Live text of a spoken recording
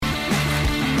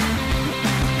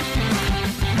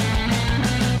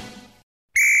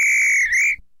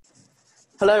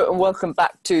Hello and welcome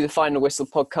back to the Final Whistle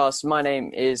podcast. My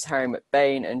name is Harry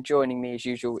McBain and joining me as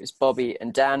usual is Bobby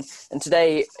and Dan. And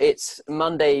today it's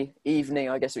Monday evening,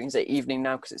 I guess we can say evening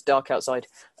now because it's dark outside.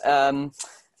 And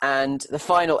the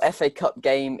final FA Cup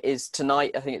game is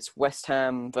tonight. I think it's West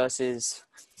Ham versus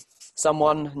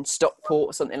someone in Stockport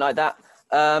or something like that.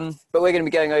 But we're going to be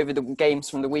going over the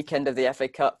games from the weekend of the FA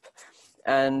Cup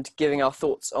and giving our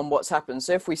thoughts on what's happened.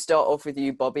 So if we start off with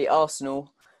you, Bobby,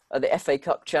 Arsenal are the FA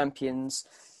Cup champions.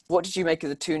 What did you make of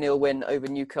the 2-0 win over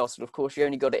Newcastle? Of course, you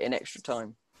only got it in extra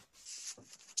time.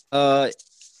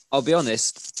 I'll be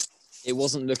honest, it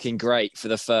wasn't looking great for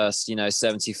the first,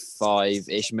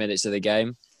 75-ish minutes of the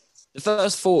game. The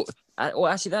first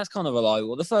actually, that's kind of a lie.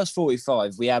 Well, the first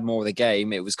 45, we had more of the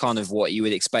game. It was kind of what you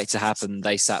would expect to happen.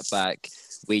 They sat back.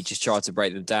 We just tried to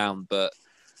break them down. But,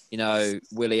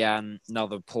 Willian,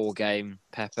 another poor game.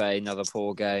 Pepe, another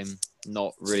poor game.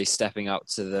 Not really stepping up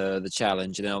to the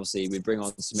challenge. And then obviously we bring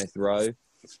on Smith Rowe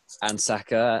and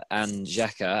Saka and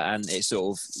Xhaka, and it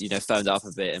sort of, phoned up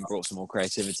a bit and brought some more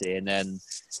creativity. And then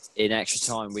in extra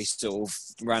time, we sort of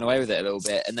ran away with it a little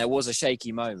bit. And there was a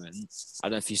shaky moment, I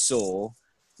don't know if you saw,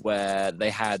 where they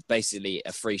had basically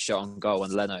a free shot on goal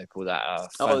and Leno pulled out a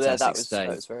fantastic save.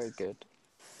 That was very good.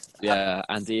 Yeah,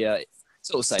 and he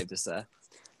sort of saved us there.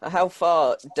 How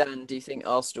far, Dan, do you think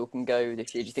Arsenal can go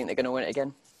this year? Do you think they're going to win it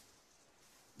again?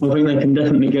 I think they can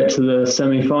definitely get to the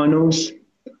semi-finals.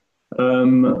 I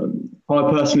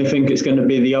personally think it's going to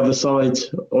be the other side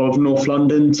of North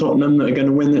London, Tottenham, that are going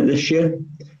to win it this year.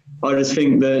 I just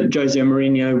think that Jose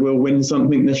Mourinho will win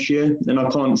something this year, and I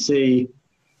can't see,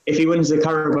 if he wins the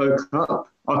Carabao Cup,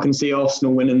 I can see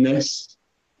Arsenal winning this.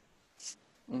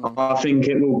 I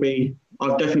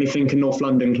definitely think a North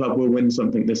London club will win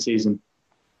something this season.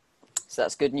 So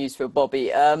that's good news for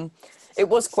Bobby. It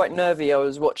was quite nervy. I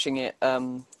was watching it,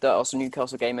 the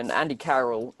Arsenal-Newcastle game, and Andy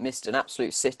Carroll missed an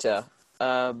absolute sitter.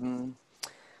 And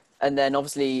then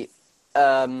obviously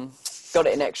got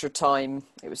it in extra time.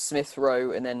 It was Smith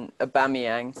Rowe and then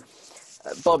Aubameyang.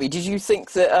 Bobby, did you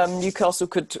think that Newcastle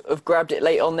could have grabbed it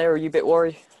late on there? Or are you a bit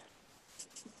worried?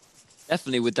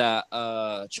 Definitely with that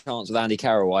chance with Andy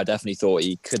Carroll, I definitely thought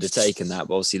he could have taken that,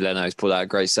 but obviously Leno's pulled out a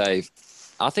great save.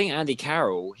 I think Andy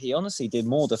Carroll, he honestly did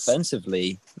more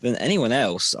defensively than anyone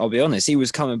else. I'll be honest. He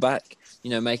was coming back,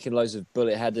 making loads of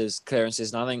bullet headers,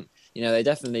 clearances. And I think, they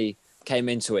definitely came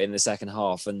into it in the second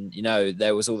half. And,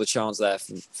 there was all the chance there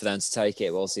for them to take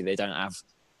it. But obviously, they don't have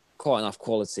quite enough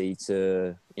quality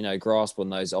to, grasp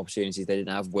on those opportunities. They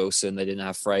didn't have Wilson. They didn't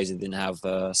have Fraser. They didn't have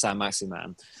Sam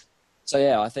Maximan. So,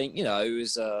 yeah, I think, it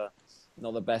was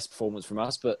not the best performance from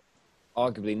us. But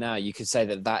arguably now you could say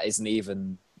that isn't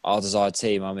even our desired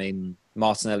team. I mean,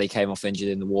 Martinelli came off injured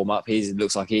in the warm-up. He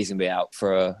looks like he's going to be out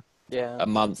for a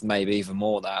month, maybe even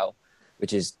more now,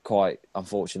 which is quite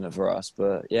unfortunate for us.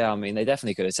 But, yeah, I mean, they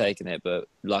definitely could have taken it, but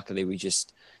luckily we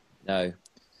just,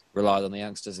 relied on the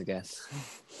youngsters again.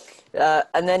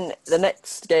 And then the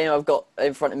next game I've got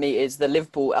in front of me is the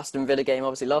Liverpool-Aston Villa game.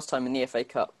 Obviously, last time in the FA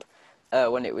Cup,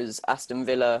 when it was Aston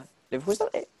Villa... Was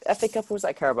that FA Cup or was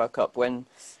that Carabao Cup when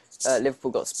Liverpool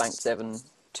got spanked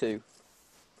 7-2?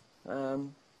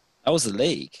 That was the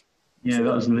league. Yeah,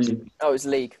 that was the league. Oh, it was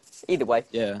league. Either way,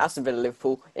 yeah. Aston Villa,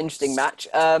 Liverpool, interesting match.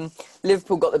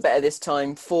 Liverpool got the better this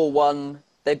time, 4-1.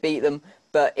 They beat them,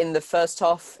 but in the first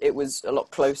half, it was a lot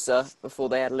closer before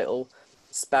they had a little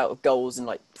spout of goals and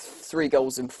 3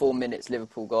 goals in 4 minutes.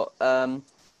 Liverpool got.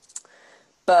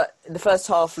 But in the first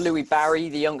half, Louis Barry,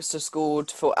 the youngster, scored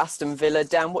for Aston Villa.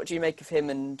 Dan, what do you make of him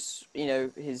and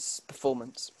his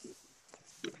performance?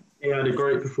 He had a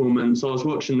great performance. I was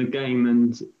watching the game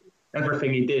and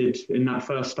everything he did in that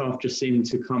first half just seemed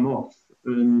to come off.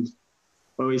 And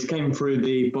he's came through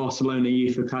the Barcelona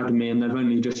Youth Academy and they've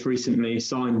only just recently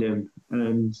signed him.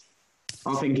 And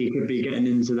I think he could be getting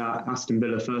into that Aston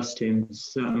Villa first team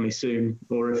certainly soon.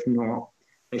 Or if not,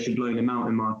 they should loan him out,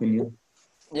 in my opinion.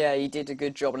 Yeah, he did a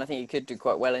good job, and I think he could do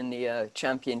quite well in the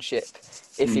Championship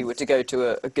if he were to go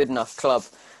to a good enough club.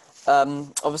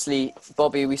 Obviously,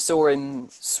 Bobby, we saw him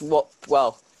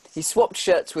he swapped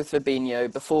shirts with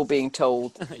Fabinho before being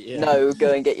told, no,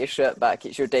 go and get your shirt back,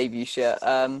 it's your debut shirt.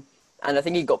 And I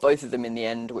think he got both of them in the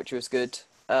end, which was good.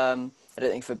 I don't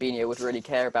think Fabinho would really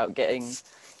care about getting,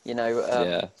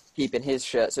 keeping his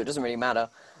shirt, so it doesn't really matter.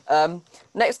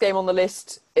 Next game on the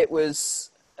list, it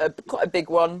was quite a big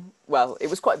one. Well, it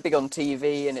was quite big on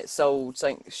TV, and it sold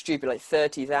something stupid like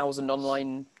 30,000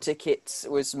 online tickets.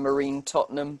 It was Marine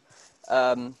Tottenham.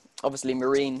 Obviously,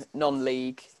 Marine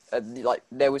non-league.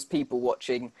 There was people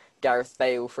watching Gareth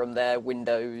Bale from their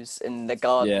windows in the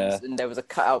gardens, and there was a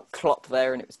cut-out Klopp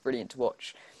there, and it was brilliant to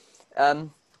watch.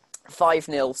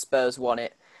 5-0 Spurs won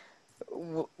it.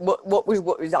 What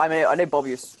was, I mean, I know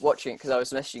Bobby was watching it because I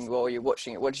was messaging you while you were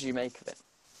watching it. What did you make of it?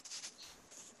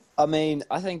 I mean,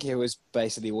 I think it was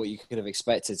basically what you could have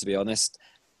expected, to be honest.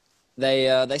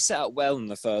 They set up well in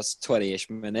the first 20-ish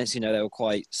minutes. You know, they were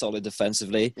quite solid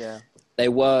defensively. Yeah. They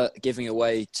were giving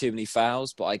away too many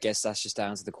fouls, but I guess that's just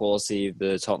down to the quality of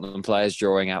the Tottenham players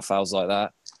drawing out fouls like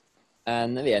that.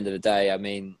 And at the end of the day, I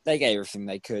mean, they gave everything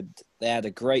they could. They had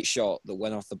a great shot that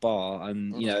went off the bar.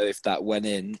 And, you know, if that went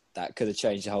in, that could have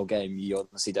changed the whole game. You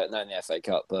honestly don't know in the FA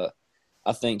Cup. But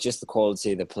I think just the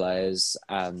quality of the players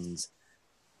and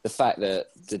the fact that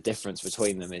the difference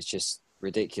between them is just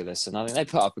ridiculous. And I think they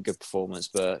put up a good performance.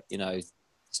 But, you know,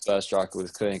 Spurs striker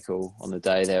was clinical on the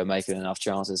day. They were making enough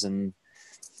chances. And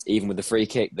even with the free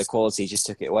kick, the quality just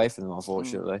took it away from them,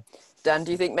 unfortunately. Dan,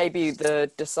 do you think maybe the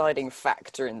deciding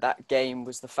factor in that game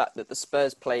was the fact that the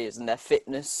Spurs players and their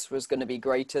fitness was going to be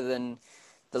greater than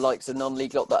the likes of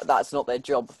non-league lot? That's not their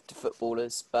job to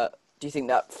footballers, but do you think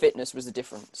that fitness was the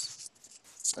difference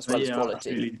as well as quality? I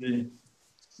absolutely do.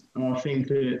 I think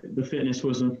the fitness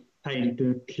was played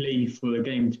the key for the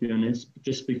game, to be honest,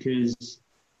 just because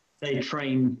they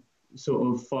train sort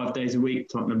of 5 days a week,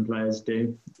 Tottenham players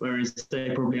do, whereas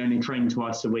they probably only train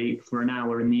twice a week for an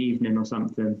hour in the evening or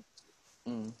something.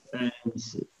 And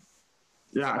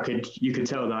you could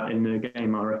tell that in the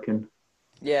game, I reckon.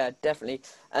 Yeah, definitely.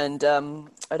 And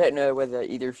I don't know whether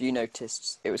either of you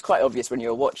noticed, it was quite obvious when you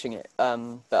were watching it,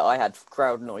 but I had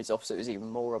crowd noise off, so it was even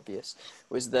more obvious,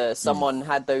 was someone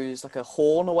had those, like a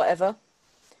horn or whatever.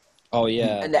 Oh,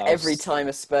 yeah. And every time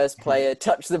a Spurs player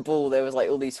touched the ball, there was like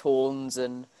all these horns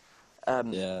and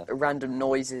random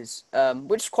noises,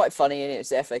 which is quite funny, and it's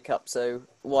the FA Cup, so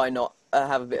why not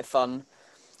have a bit of fun?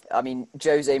 I mean,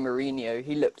 Jose Mourinho,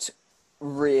 he looked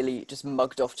really just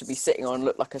mugged off to be sitting on,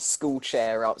 looked like a school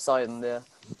chair outside on the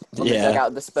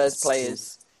dugout. The Spurs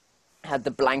players had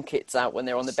the blankets out when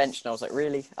they were on the bench, and I was like,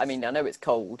 really? I mean, I know it's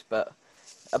cold, but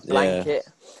a blanket.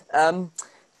 Yeah.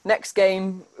 Next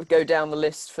game, go down the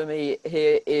list for me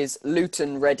here is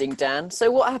Luton Reading, Dan.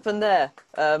 So what happened there?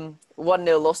 1-0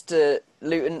 loss to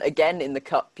Luton again in the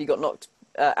Cup. You got knocked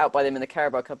out by them in the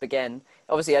Carabao Cup again.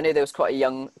 Obviously, I know there was quite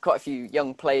a few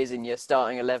young players in your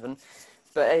starting 11.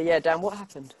 But Dan, what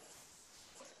happened?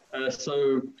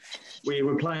 So we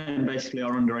were playing basically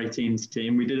our under-18s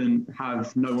team. We didn't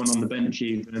have no one on the bench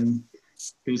even,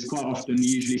 because quite often you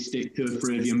usually stick 2 or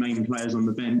 3 of your main players on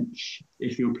the bench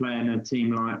if you're playing a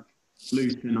team like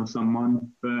Luton or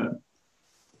someone. But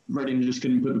Reading just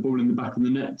couldn't put the ball in the back of the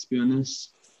net, to be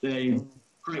honest. They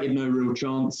created no real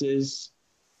chances.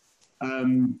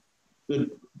 The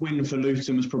win for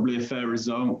Luton was probably a fair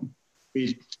result.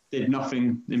 We did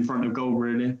nothing in front of goal,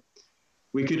 really.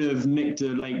 We could have nicked a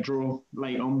late draw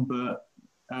late on, but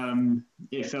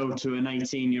it fell to an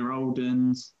 18-year-old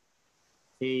and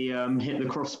he hit the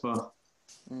crossbar.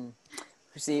 You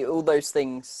see, all those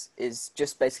things is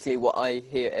just basically what I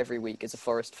hear every week as a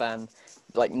Forest fan.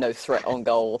 Like, no threat on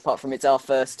goal, apart from it's our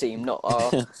first team, not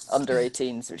our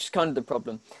under-18s, which is kind of the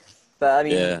problem. But,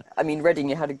 I mean, Reading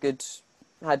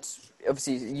had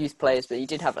obviously youth players, but he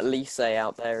did have Elise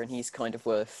out there, and he's kind of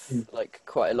worth like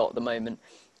quite a lot at the moment.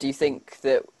 Do you think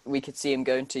that we could see him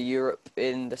going to Europe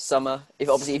in the summer?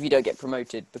 If you don't get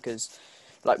promoted, because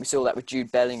like we saw that with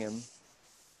Jude Bellingham.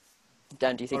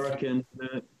 Dan, do you think? I reckon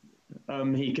that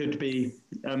he could be.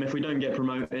 If we don't get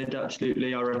promoted,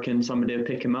 absolutely, I reckon somebody will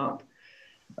pick him up.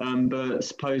 But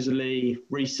supposedly,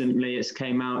 recently, it's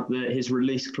came out that his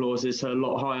release clause is a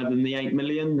lot higher than the 8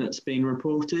 million that's been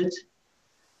reported.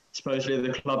 Supposedly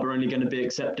the club are only going to be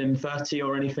accepting 30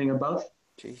 or anything above.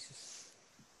 Jesus.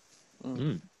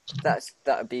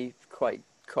 That'd be quite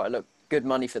a lot good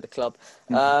money for the club.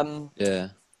 I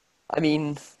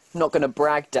mean, not going to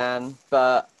brag, Dan,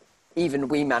 but even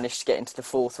we managed to get into the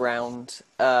 4th round.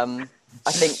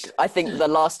 I think the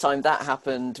last time that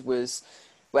happened was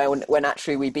when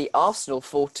actually we beat Arsenal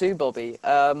 4-2, Bobby.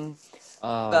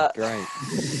 Great.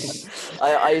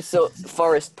 I saw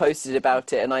Forrest posted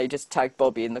about it, and I just tagged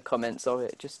Bobby in the comments of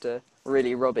it just to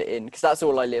really rub it in, because that's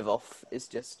all I live off, is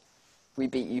just we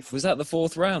beat you. Was that the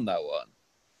 4th round, that one?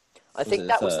 I think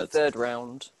that was the 3rd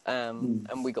round,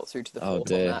 and we got through to the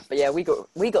 4th on that. But yeah, we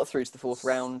got through to the 4th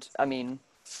round. I mean,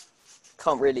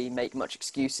 can't really make much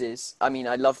excuses. I mean,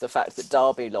 I love the fact that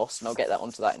Derby lost, and I'll get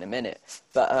onto that in a minute.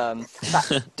 But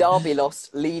Derby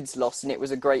lost, Leeds lost, and it was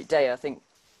a great day. I think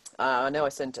I know I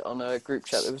sent it on a group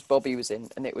chat that Bobby was in,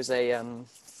 and it was a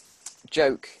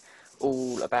joke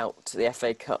all about the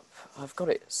FA Cup. I've got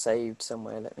it saved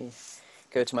somewhere. Let me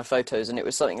go to my photos, and it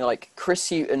was something like Chris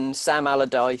Hughton, Sam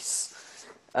Allardyce,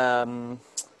 Wayne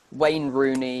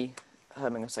Rooney.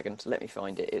 Hang on a second, let me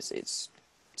find it. It's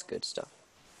good stuff.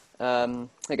 There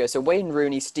you go. So Wayne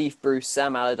Rooney, Steve Bruce,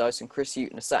 Sam Allardyce, and Chris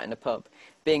Hughton are sat in a pub.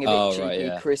 Being a bit cheeky, right,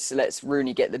 yeah. Chris lets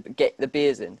Rooney get the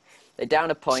beers in. They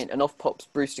down a pint, and off pops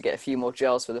Bruce to get a few more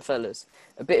jars for the fellas.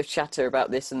 A bit of chatter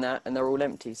about this and that, and they're all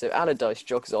empty. So Allardyce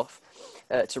jogs off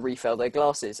to refill their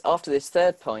glasses. After this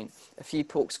third pint, a few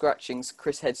pork scratchings,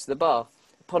 Chris heads to the bar.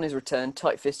 Upon his return,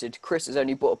 tight-fisted, Chris has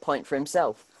only bought a pint for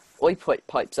himself. Oi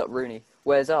pipes up Rooney.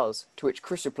 Where's ours? To which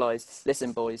Chris replies,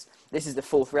 listen, boys, this is the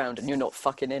 4th round and you're not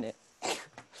fucking in it.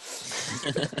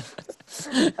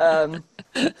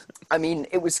 I mean,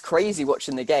 it was crazy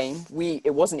watching the game.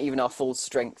 It wasn't even our full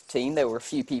strength team. There were a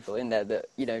few people in there that,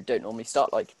 don't normally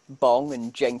start, like Bong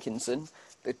and Jenkinson,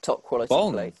 the top quality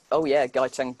Bong? play. Oh, yeah,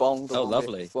 Gaitang Bong.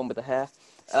 Lovely. One with the hair.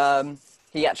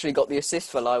 He actually got the assist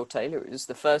for Lyle Taylor. It was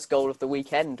the first goal of the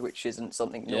weekend, which isn't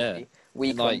something normally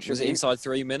we contribute. Was it inside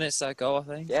 3 minutes, that goal, I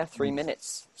think? Yeah, 3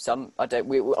 minutes. I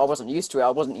wasn't used to it. I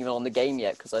wasn't even on the game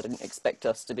yet because I didn't expect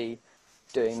us to be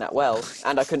doing that well,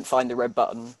 and I couldn't find the red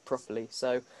button properly.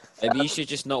 So maybe you should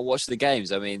just not watch the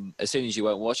games. I mean, as soon as you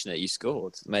weren't watching it, you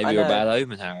scored. Maybe you're a bad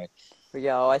omen, Harry. But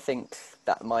yeah, I think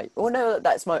that might. Oh no,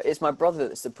 it's my brother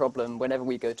that's the problem. Whenever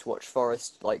we go to watch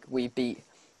Forest, like we beat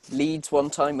Leeds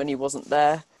one time when he wasn't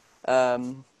there.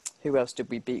 Who else did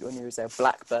we beat when he was there?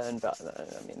 Blackburn, but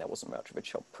I mean, that wasn't much of a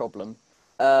problem.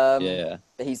 But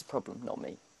he's the problem, not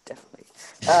me, definitely.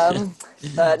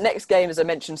 Next game, as I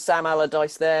mentioned, Sam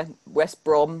Allardyce there. West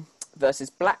Brom versus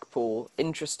Blackpool.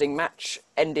 Interesting match.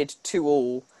 Ended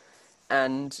 2-2,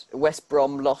 and West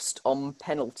Brom lost on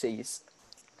penalties.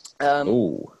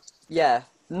 Yeah,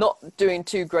 not doing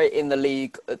too great in the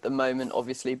league at the moment,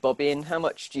 obviously, Bobby. And how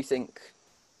much do you think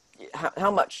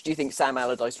Sam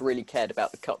Allardyce really cared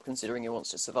about the cup, considering he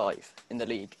wants to survive in the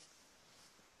league?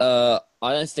 I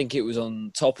don't think it was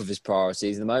on top of his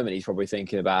priorities. At the moment, he's probably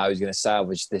thinking about how he's going to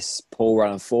salvage this poor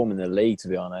run of form in the league, to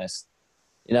be honest.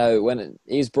 When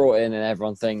he's brought in and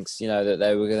everyone thinks,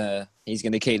 that he's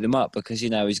going to keep them up because,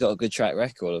 he's got a good track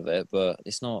record of it, but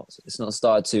it's not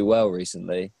started too well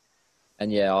recently.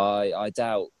 And yeah, I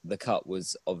doubt the cup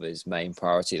was of his main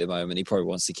priority at the moment. He probably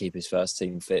wants to keep his first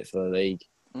team fit for the league.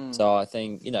 So I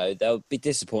think, they'll be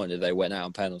disappointed if they went out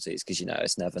on penalties because,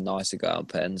 it's never nice to go out on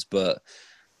pens. But,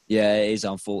 yeah, it is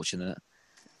unfortunate.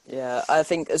 Yeah, I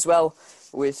think as well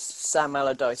with Sam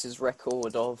Allardyce's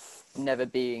record of never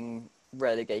being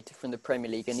relegated from the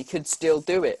Premier League, and he could still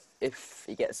do it if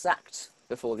he gets sacked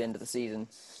before the end of the season.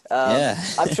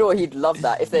 I'm sure he'd love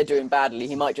that. If they're doing badly,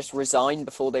 he might just resign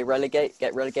before they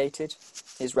get relegated.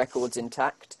 His record's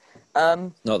intact.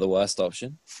 Not the worst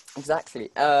option. Exactly.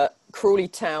 Crawley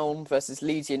Town versus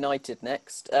Leeds United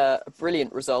next. A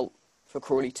brilliant result for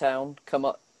Crawley Town. Come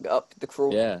up the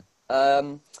Crawley. Yeah.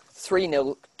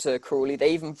 3-0 to Crawley.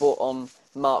 They even brought on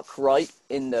Mark Wright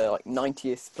in the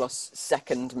 90th plus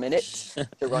second minute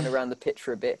to run around the pitch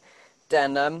for a bit.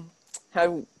 Dan,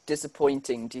 how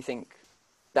disappointing do you think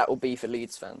that will be for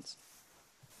Leeds fans?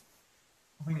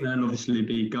 I think they'll obviously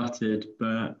be gutted,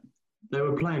 but they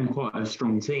were playing quite a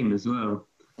strong team as well.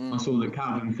 I saw that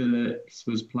Calvin Phillips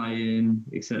was playing,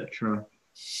 etc.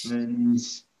 And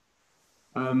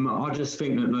I just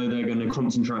think that they're going to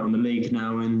concentrate on the league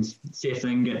now and see if they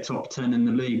can get top 10 in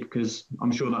the league, because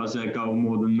I'm sure that was their goal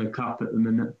more than the cup at the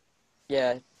minute.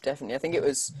 Yeah, definitely. I think it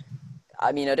was.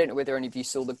 I mean, I don't know whether any of you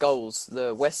saw the goals.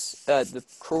 The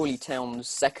Crawley Town's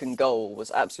second goal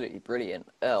was absolutely brilliant.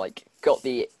 Got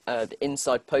the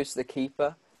inside post of the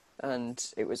keeper, and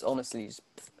it was honestly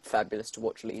fabulous to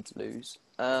watch Leeds lose.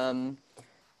 And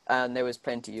there was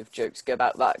plenty of jokes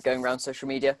about that going around social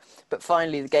media. But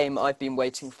finally, the game I've been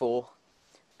waiting for: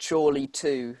 Chorley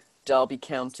 2, Derby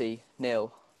County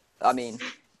 0. I mean,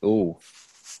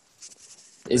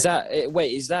 Is that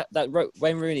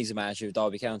Wayne Rooney's a manager of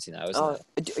Derby County now, isn't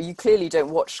it? You clearly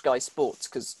don't watch Sky Sports,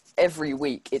 because every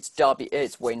week it's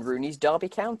Wayne Rooney's Derby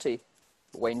County.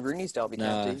 Wayne Rooney's Derby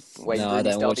County. Wayne Rooney's I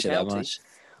don't Derby watch it County. that much.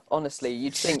 Honestly,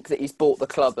 you'd think that he's bought the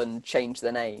club and changed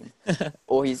the name,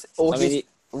 or he's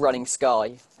running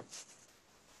Sky.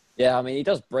 Yeah, I mean, he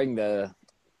does bring the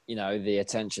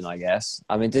attention, I guess.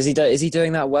 I mean, is he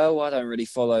doing that well? I don't really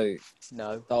follow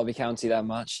Derby County that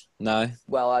much. No.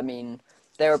 Well, I mean,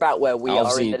 they're about where we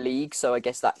are in the league, so I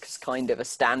guess that's kind of a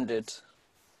standard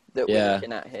that we're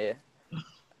looking at here.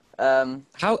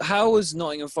 How has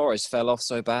Nottingham Forest fell off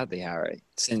so badly, Harry,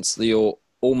 since you're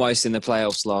almost in the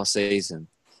playoffs last season?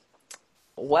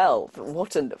 Well,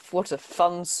 what a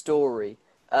fun story.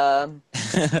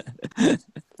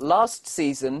 Last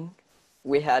season,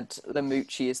 we had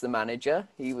Lamucci as the manager.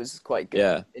 He was quite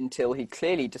good until he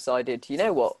clearly decided, you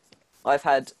know what, I've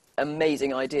had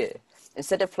amazing idea.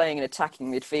 Instead of playing an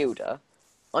attacking midfielder,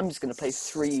 I'm just going to play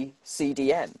 3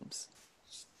 CDMs.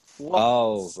 What?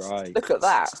 Oh, right. Look at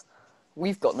that.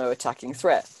 We've got no attacking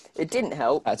threat. It didn't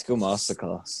help Tactical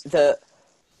masterclass. that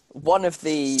one of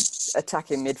the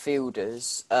attacking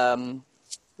midfielders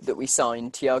that we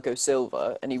signed, Thiago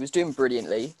Silva, and he was doing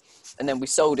brilliantly. And then we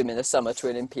sold him in the summer to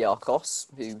Olympiacos,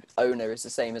 whose owner is the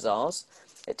same as ours.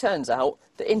 It turns out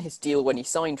that in his deal when he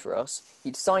signed for us,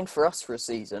 he'd signed for us for a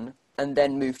season and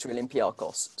then moved to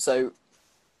Olympiacos. So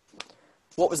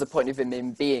what was the point of him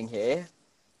in being here?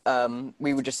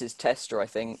 We were just his tester, I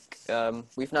think.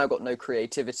 We've now got no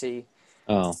creativity.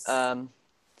 Oh.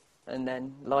 And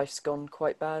then life's gone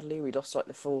quite badly. We lost like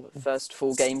the first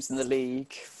 4 games in the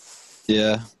league.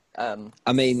 Yeah.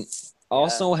 I mean,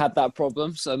 Arsenal had that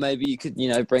problem, so maybe you could,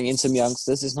 bring in some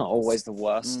youngsters. It's not always the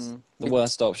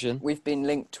worst option. We've been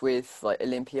linked with like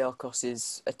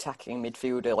Olympiacos' attacking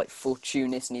midfielder, like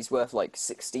Fortunis, and he's worth like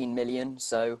 16 million.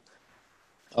 So,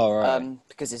 all right.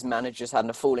 because his manager's had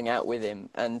a falling out with him,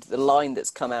 and the line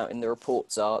that's come out in the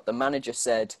reports are the manager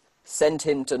said, "Send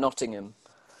him to Nottingham."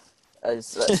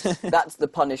 As that's the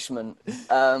punishment.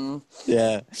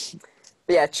 Yeah.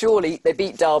 But yeah, surely they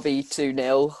beat Derby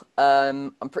 2-0.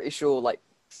 I'm pretty sure like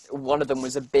one of them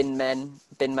was a bin man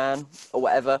or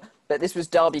whatever. But this was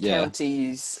Derby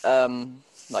County's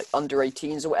like under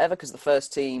 18s or whatever, because the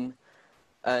first team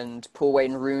and Paul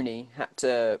Wayne Rooney had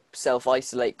to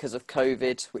self-isolate because of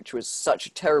COVID, which was such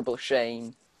a terrible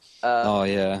shame.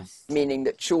 Meaning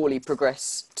that Chorley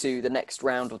progressed to the next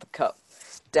round of the Cup.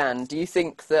 Dan, do you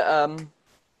think that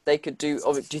they could do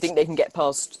you think they can get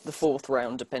past the 4th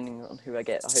round, depending on who I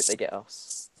get? I hope they get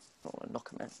us. I don't want to knock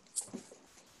them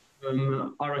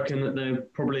out. I reckon that they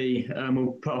probably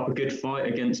will put up a good fight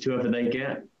against whoever they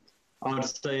get. I'd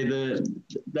say that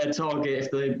their target,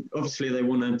 if they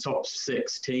want a top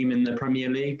 6 team in the Premier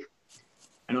League,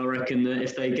 and I reckon that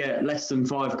if they get less than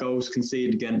 5 goals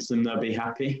conceded against them, they'll be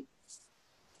happy.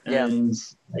 Yeah. And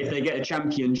if they get a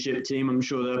championship team, I'm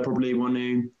sure they'll probably want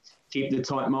to keep the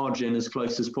tight margin as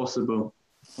close as possible.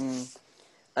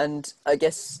 And I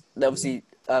guess, obviously,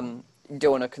 you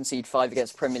don't want to concede 5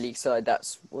 against Premier League side.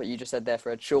 That's what you just said there,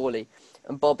 Fred, surely.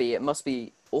 And Bobby, it must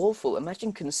be awful.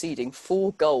 Imagine conceding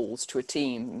 4 goals to a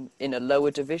team in a lower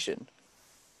division.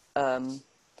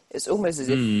 It's almost as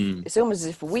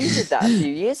if we did that a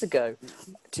few years ago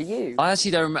to you. I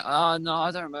actually don't remember. No, I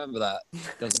don't remember that.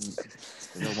 Doesn't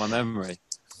know my memory.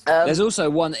 There's also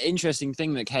one interesting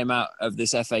thing that came out of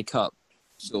this FA Cup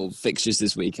sort of fixtures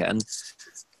this weekend.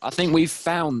 I think we've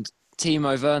found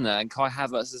Timo Werner and Kai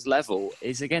Havertz's level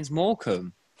is against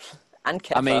Morecambe. And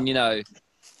Kepa. I mean,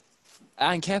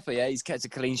 and Kepa, he's kept a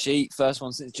clean sheet. First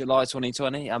one since July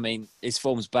 2020. I mean, his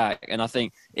form's back. And I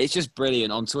think it's just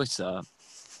brilliant on Twitter.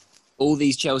 All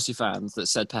these Chelsea fans that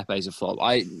said Pepe's a flop.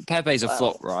 Pepe's a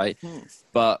flop, right?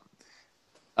 But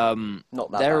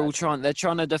not that they're bad. They're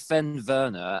trying to defend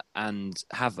Werner and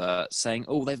Havertz, saying,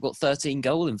 "Oh, they've got 13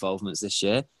 goal involvements this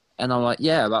year." And I'm like,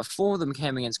 yeah, about 4 of them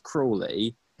came against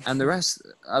Crawley, and the rest,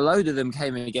 a load of them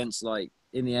came against like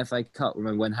in the FA Cup.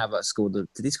 Remember when Havertz scored? Did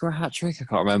he score a hat trick? I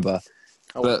can't remember.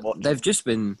 But they've just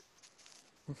been.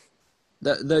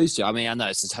 Those two, I mean, I know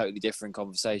it's a totally different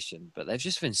conversation, but they've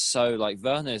just been so, like,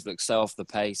 Werner's looked so off the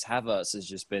pace. Havertz has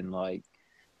just been, like,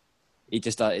 it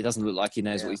doesn't look like he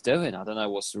knows what he's doing. I don't know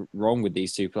what's wrong with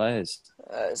these 2 players.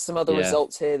 Some other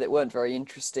results here that weren't very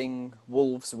interesting.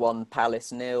 Wolves 1, Palace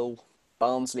 0,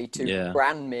 Barnsley 2,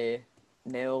 Branmere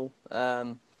 0.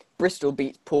 Bristol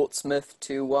beat Portsmouth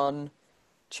 2-1.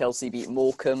 Chelsea beat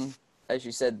Morecambe, as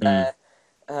you said there.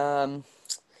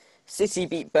 City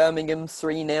beat Birmingham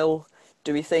 3-0.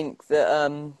 Do we think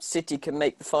that City can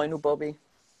make the final, Bobby?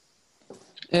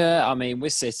 Yeah, I mean,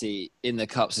 with City in the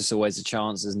Cups, it's always a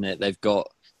chance, isn't it? They've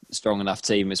got a strong enough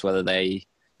team. It's whether they,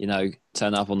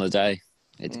 turn up on the day.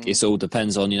 It all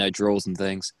depends on, draws and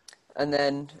things. And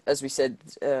then, as we said,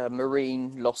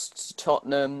 Marine lost to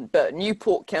Tottenham. But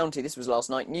Newport County, this was last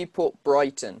night, Newport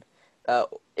Brighton. I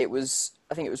think it was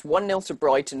 1-0 to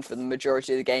Brighton for the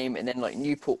majority of the game, and then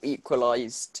Newport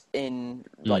equalised in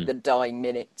the dying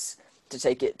minutes to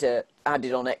take it to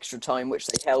added on extra time, which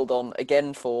they held on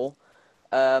again for.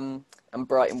 And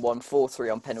Brighton won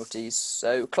 4-3 on penalties.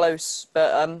 So close.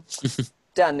 But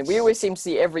Dan, we always seem to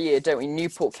see every year, don't we,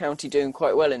 Newport County doing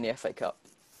quite well in the FA Cup.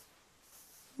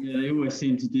 Yeah, they always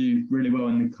seem to do really well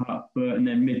in the Cup, and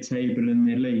then mid-table in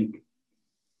the league.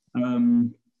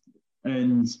 And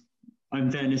in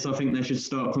fairness, I think they should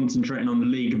start concentrating on the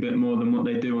league a bit more than what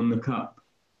they do on the Cup.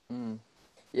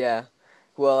 Yeah.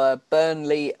 Well,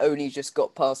 Burnley only just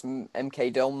got past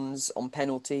MK Dons on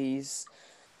penalties.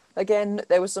 Again,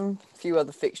 there were some few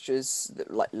other fixtures,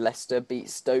 like Leicester beat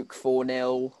Stoke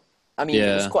 4-0. I mean,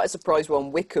 it was quite a surprise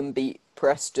one. Wickham beat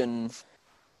Preston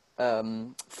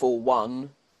 4-1.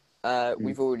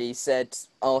 We've already said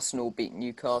Arsenal beat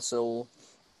Newcastle.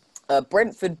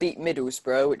 Brentford beat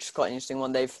Middlesbrough, which is quite an interesting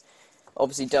one. They've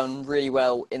obviously done really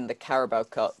well in the Carabao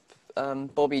Cup.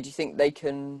 Bobby, do you think they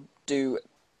can do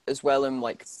as well and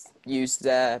like use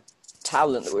their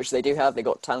talent, which they do have? They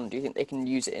got talent. Do you think they can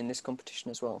use it in this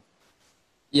competition as well?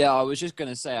 Yeah, I was just going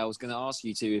to say, I was going to ask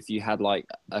you too if you had like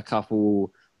a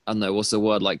couple, I don't know, what's the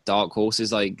word, like dark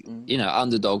horses, like, you know,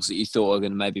 underdogs that you thought were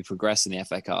going to maybe progress in the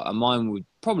FA Cup. And mine would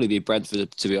probably be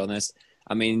Brentford, to be honest.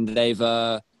 I mean, they've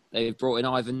brought in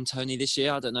Ivan Toney this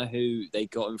year. I don't know who they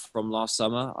got him from last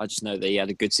summer. I just know that he had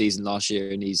a good season last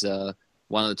year and he's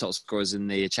one of the top scorers in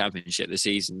the Championship this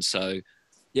season. So,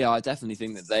 yeah, I definitely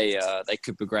think that they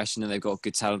could progress and they've got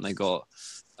good talent. They've got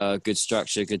good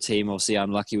structure, good team. Obviously,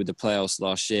 unlucky with the playoffs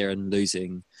last year and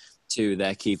losing two of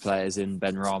their key players in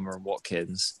Benrahma and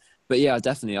Watkins. But yeah,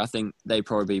 definitely, I think they'd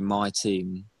probably be my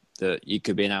team that you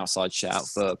could be an outside shout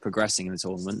for progressing in the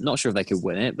tournament. Not sure if they could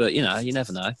win it, but, you know, you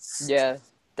never know. Yeah,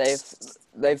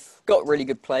 they've got really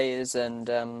good players, and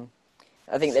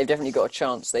I think they've definitely got a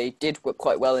chance. They did work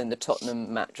quite well in the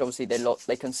Tottenham match. Obviously,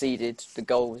 they conceded the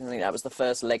goals. I think that was the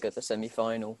first leg of the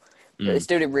semi-final. But they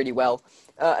still did really well.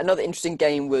 Another interesting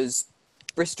game was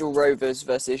Bristol Rovers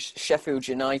versus Sheffield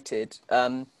United.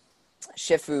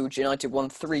 Sheffield United won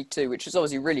 3-2, which was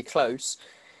obviously really close.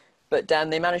 But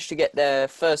Dan, they managed to get their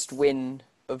first win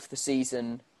of the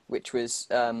season, which was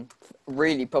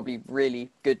probably really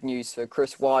good news for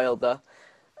Chris Wilder.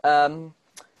 Do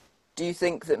you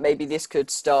think that maybe this could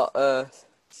start a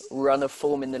run of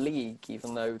form in the league,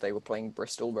 even though they were playing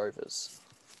Bristol Rovers?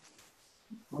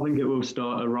 I think it will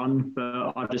start a run,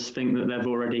 but I just think that they've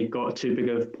already got too big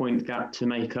of a point gap to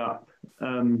make up.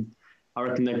 I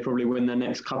reckon they'd probably win their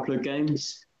next couple of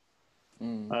games.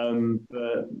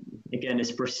 But again,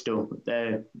 it's Bristol.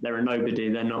 They're a nobody.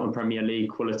 They're not a Premier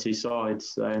League quality side.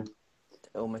 So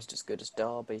almost as good as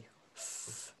Derby.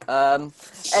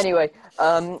 Anyway,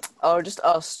 I'll just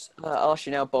ask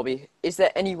you now, Bobby. Is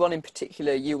there anyone in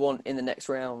particular you want in the next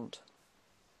round?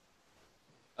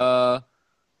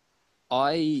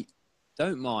 I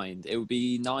don't mind. It would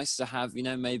be nice to have, you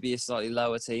know, maybe a slightly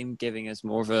lower team giving us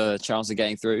more of a chance of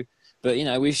getting through. But, you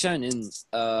know, we've shown in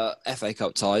FA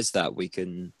Cup ties that we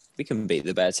can beat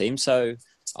the better team. So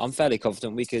I'm fairly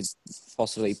confident we could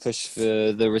possibly push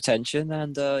for the retention.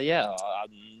 And, yeah,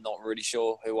 I'm not really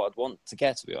sure who I'd want to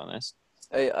get, to be honest.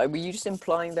 Were you just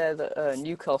implying there that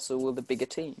Newcastle were the bigger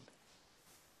team?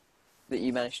 That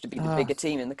you managed to be the bigger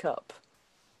team in the Cup?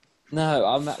 No,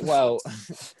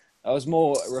 I was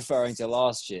more referring to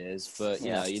last year's, but, you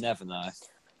know, you never know.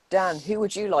 Dan, who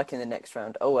would you like in the next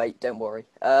round? Oh, wait, don't worry.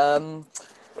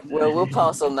 We'll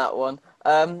pass on that one.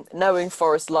 Knowing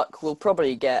Forest luck, we'll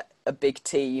probably get a big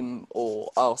team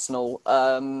or Arsenal,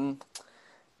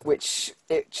 which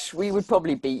we would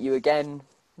probably beat you again.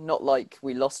 Not like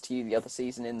we lost to you the other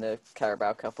season in the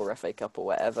Carabao Cup or FA Cup or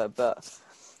whatever, but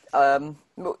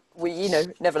we, you know,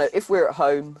 never know. If we're at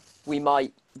home, we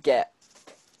might get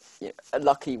a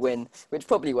lucky win, which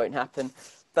probably won't happen.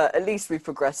 But at least we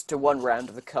progressed to one round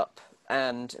of the Cup,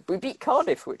 and we beat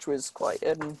Cardiff, which was quite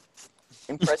an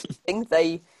impressive thing.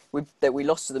 We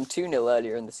lost to them 2-0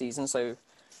 earlier in the season, so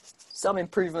some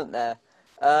improvement there.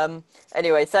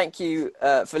 Anyway, thank you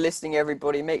for listening,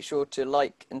 everybody. Make sure to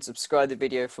like and subscribe the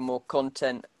video for more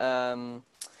content. And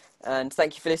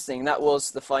thank you for listening. That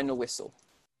was The Final Whistle.